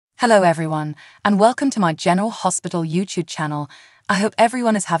Hello everyone, and welcome to my General Hospital YouTube channel. I hope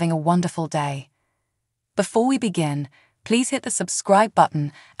everyone is having a wonderful day. Before we begin, please hit the subscribe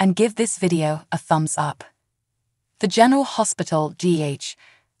button and give this video a thumbs up. The General Hospital GH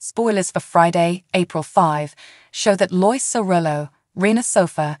spoilers for Friday, April 5, show that Lois Sorolo, Rena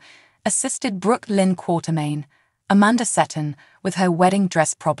Sofa, assisted Brooke Lynn Quartermain, Amanda Seton, with her wedding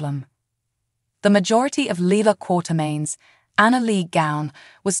dress problem. The majority of Leela Quartermain's Anna Lee gown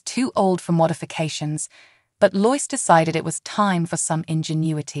was too old for modifications, but Lois decided it was time for some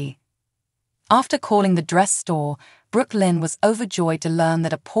ingenuity. After calling the dress store, Brooke Lynn was overjoyed to learn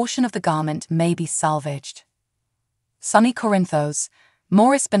that a portion of the garment may be salvaged. Sonny Corinthos,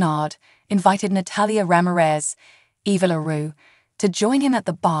 Maurice Bernard, invited Natalia Ramirez, Eva LaRue, to join him at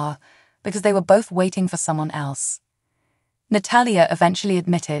the bar because they were both waiting for someone else. Natalia eventually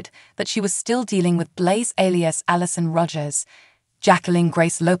admitted that she was still dealing with Blaze alias Allison Rogers, Jacqueline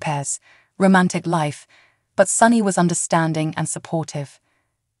Grace Lopez, romantic life, but Sonny was understanding and supportive.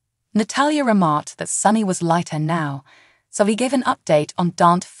 Natalia remarked that Sonny was lighter now, so he gave an update on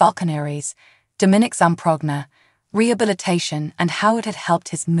Dante Falconeri's, Dominic Zamprogna, rehabilitation and how it had helped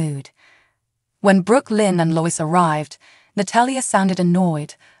his mood. When Brooke Lynn and Lois arrived, Natalia sounded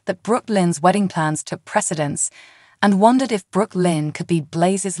annoyed that Brooke Lynn's wedding plans took precedence and wondered if Brooke Lynn could be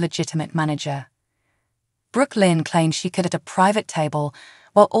Blaze's legitimate manager. Brooke Lynn claimed she could at a private table,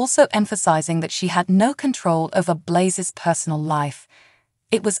 while also emphasizing that she had no control over Blaze's personal life.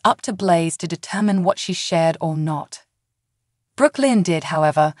 It was up to Blaze to determine what she shared or not. Brooke Lynn did,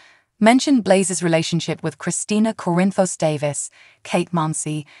 however, mention Blaze's relationship with Christina Corinthos Davis, Kate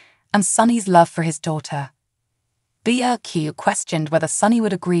Mansi, and Sonny's love for his daughter. BRQ questioned whether Sonny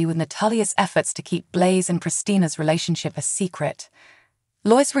would agree with Natalia's efforts to keep Blaze and Christina's relationship a secret.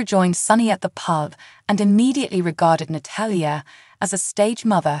 Lois rejoined Sonny at the pub and immediately regarded Natalia as a stage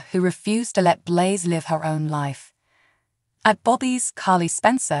mother who refused to let Blaze live her own life. At Bobby's, Carly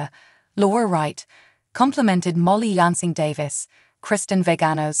Spencer, Laura Wright, complimented Molly Lansing Davis, Kristen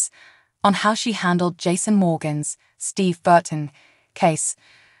Veganos, on how she handled Jason Morgan's, Steve Burton, case,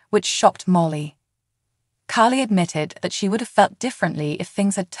 which shocked Molly. Carly admitted that she would have felt differently if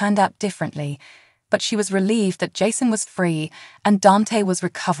things had turned out differently, but she was relieved that Jason was free and Dante was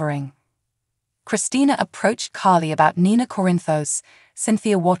recovering. Christina approached Carly about Nina Corinthos,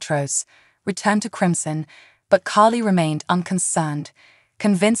 Cynthia Watros, return to Crimson, but Carly remained unconcerned,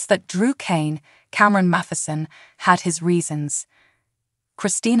 convinced that Drew Kane, Cameron Matheson, had his reasons.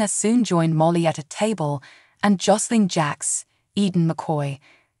 Christina soon joined Molly at a table, and Jocelyn Jacks, Eden McCoy,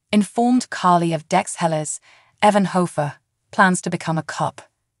 informed Carly of Dex Heller's, Evan Hofer, plans to become a cop.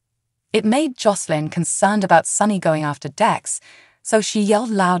 It made Jocelyn concerned about Sonny going after Dex, so she yelled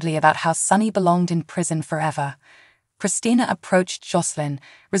loudly about how Sonny belonged in prison forever. Christina approached Jocelyn,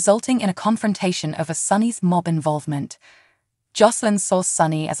 resulting in a confrontation over Sonny's mob involvement. Jocelyn saw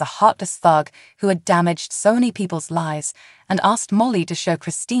Sonny as a heartless thug who had damaged so many people's lives and asked Molly to show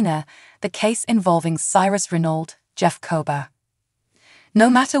Christina the case involving Cyrus Renaud, Jeff Kober. No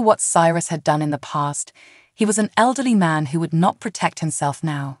matter what Cyrus had done in the past, he was an elderly man who would not protect himself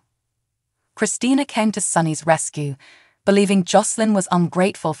now. Christina came to Sonny's rescue, believing Jocelyn was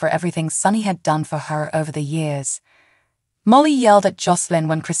ungrateful for everything Sonny had done for her over the years. Molly yelled at Jocelyn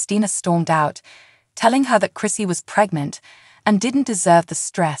when Christina stormed out, telling her that Chrissy was pregnant and didn't deserve the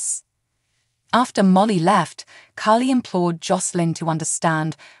stress. After Molly left, Carly implored Jocelyn to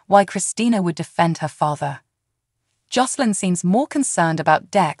understand why Christina would defend her father. Jocelyn seems more concerned about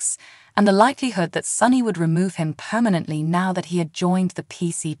Dex and the likelihood that Sonny would remove him permanently now that he had joined the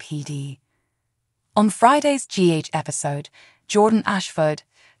PCPD. On Friday's GH episode, Jordan Ashford,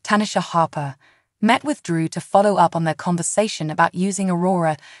 Tanisha Harper, met with Drew to follow up on their conversation about using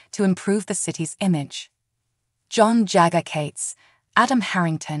Aurora to improve the city's image. John Jagger Cates, Adam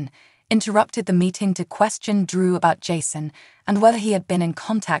Harrington, interrupted the meeting to question Drew about Jason and whether he had been in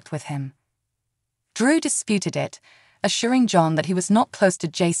contact with him. Drew disputed it, assuring John that he was not close to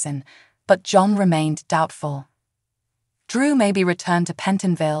Jason, but John remained doubtful. Drew may be returned to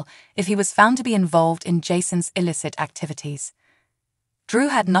Pentonville if he was found to be involved in Jason's illicit activities. Drew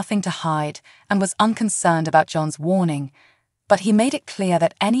had nothing to hide and was unconcerned about John's warning, but he made it clear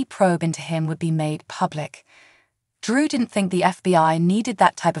that any probe into him would be made public. Drew didn't think the FBI needed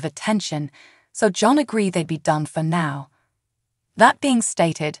that type of attention, so John agreed they'd be done for now. That being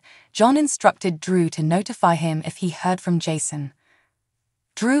stated, John instructed Drew to notify him if he heard from Jason.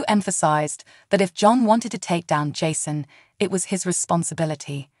 Drew emphasized that if John wanted to take down Jason, it was his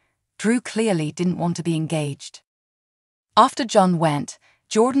responsibility. Drew clearly didn't want to be engaged. After John went,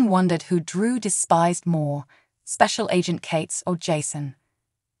 Jordan wondered who Drew despised more, Special Agent Cates or Jason.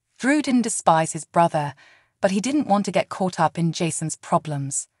 Drew didn't despise his brother, but he didn't want to get caught up in Jason's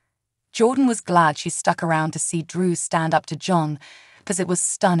problems. Jordan was glad she stuck around to see Drew stand up to John, because it was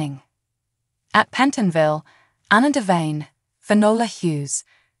stunning. At Pentonville, Anna Devane, Finola Hughes,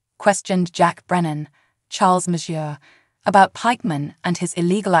 questioned Jack Brennan, Charles Monsieur, about Pikeman and his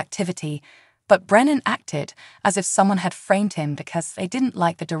illegal activity, but Brennan acted as if someone had framed him because they didn't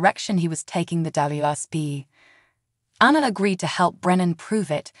like the direction he was taking the WSB. Anna agreed to help Brennan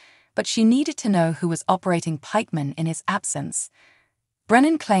prove it, but she needed to know who was operating Pikeman in his absence.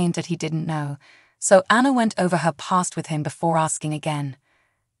 Brennan claimed that he didn't know, so Anna went over her past with him before asking again.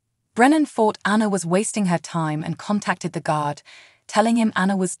 Brennan thought Anna was wasting her time and contacted the guard, telling him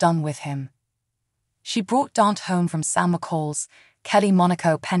Anna was done with him. She brought Dante home from Sam McCall's Kelly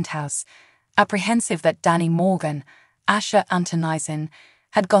Monaco penthouse, apprehensive that Danny Morgan, Asher Antonizin,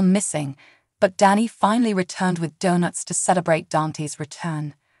 had gone missing, but Danny finally returned with donuts to celebrate Dante's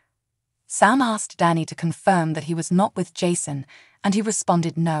return. Sam asked Danny to confirm that he was not with Jason, and he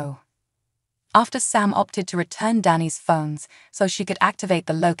responded no. After Sam opted to return Danny's phones so she could activate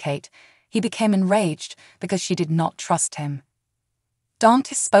the locate, he became enraged because she did not trust him.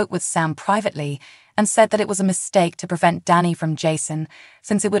 Dante spoke with Sam privately and said that it was a mistake to prevent Danny from Jason,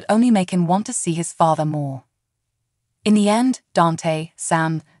 since it would only make him want to see his father more. In the end, Dante,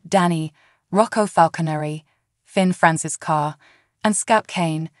 Sam, Danny, Rocco Falconeri, Finn Francis Carr, and Scout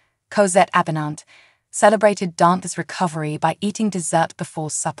Kane, Cosette Abinant, celebrated Dante's recovery by eating dessert before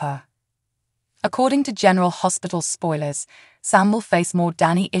supper. According to General Hospital spoilers, Sam will face more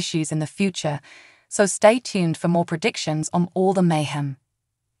Danny issues in the future, so stay tuned for more predictions on all the mayhem.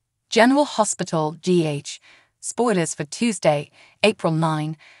 General Hospital GH spoilers for Tuesday, April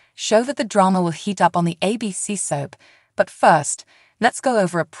 9, show that the drama will heat up on the ABC soap, but first, let's go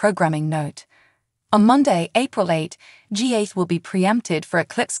over a programming note. On Monday, April 8, GH will be preempted for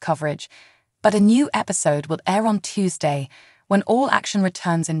eclipse coverage, but a new episode will air on Tuesday, when all action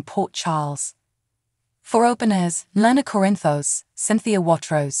returns in Port Charles. For openers, Lena Corinthos, Cynthia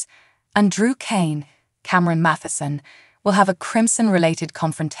Watrous, and Drew Kane, Cameron Matheson, will have a Crimson-related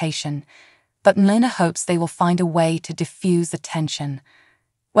confrontation, but Lena hopes they will find a way to diffuse the tension.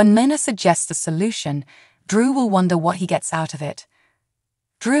 When Lena suggests a solution, Drew will wonder what he gets out of it.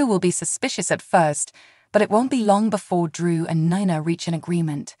 Drew will be suspicious at first, but it won't be long before Drew and Lena reach an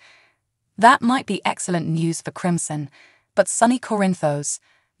agreement. That might be excellent news for Crimson, but Sonny Corinthos,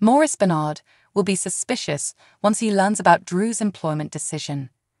 Maurice Bernard, will be suspicious once he learns about Drew's employment decision.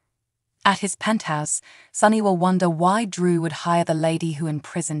 At his penthouse, Sonny will wonder why Drew would hire the lady who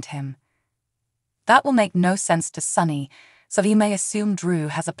imprisoned him. That will make no sense to Sonny, so he may assume Drew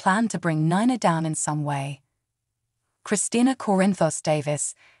has a plan to bring Nina down in some way. Christina Corinthos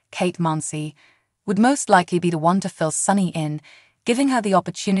Davis, Kate Munsey, would most likely be the one to fill Sonny in, giving her the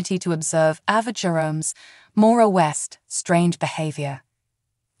opportunity to observe Ava Jerome's Maura West strange behavior.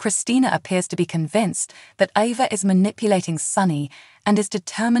 Christina appears to be convinced that Ava is manipulating Sonny and is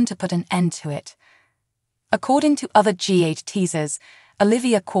determined to put an end to it. According to other GH teasers,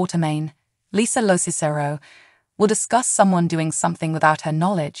 Olivia Quatermain, Lisa Locicero, will discuss someone doing something without her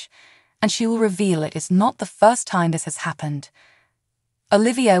knowledge, and she will reveal it is not the first time this has happened.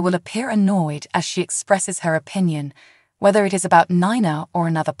 Olivia will appear annoyed as she expresses her opinion, whether it is about Nina or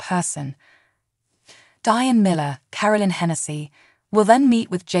another person. Diane Miller, Carolyn Hennessy, will then meet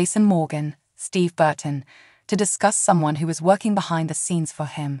with Jason Morgan, Steve Burton, to discuss someone who is working behind the scenes for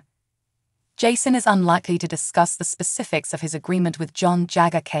him. Jason is unlikely to discuss the specifics of his agreement with John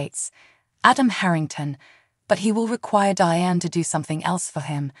Jagger Cates, Adam Harrington, but he will require Diane to do something else for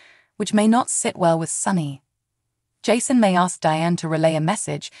him, which may not sit well with Sonny. Jason may ask Diane to relay a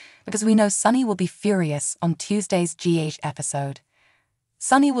message because we know Sonny will be furious on Tuesday's GH episode.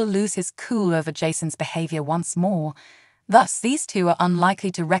 Sonny will lose his cool over Jason's behavior once more, thus these two are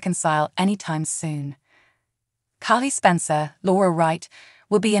unlikely to reconcile anytime soon. Carly Spencer, Laura Wright,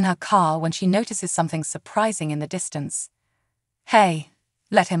 will be in her car when she notices something surprising in the distance. "Hey,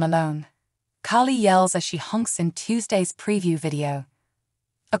 let him alone," Carly yells as she honks in Tuesday's preview video.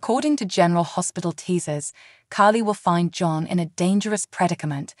 According to General Hospital teasers, Carly will find John in a dangerous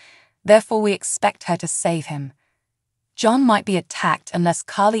predicament, therefore we expect her to save him. John might be attacked unless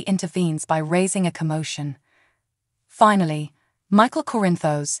Carly intervenes by raising a commotion. Finally, Michael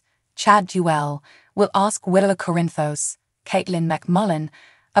Corinthos, Chad Duell, will ask Willa Corinthos, Caitlin McMullen,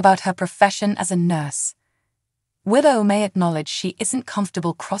 about her profession as a nurse. Willow may acknowledge she isn't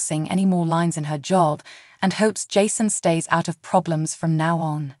comfortable crossing any more lines in her job and hopes Jason stays out of problems from now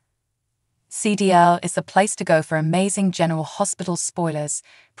on. CDL is the place to go for amazing General Hospital spoilers,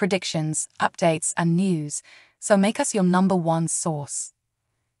 predictions, updates, and news, so make us your #1 source.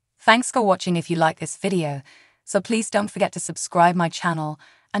 Thanks for watching. If you like this video, so please don't forget to subscribe my channel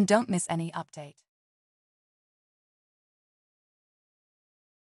and don't miss any update.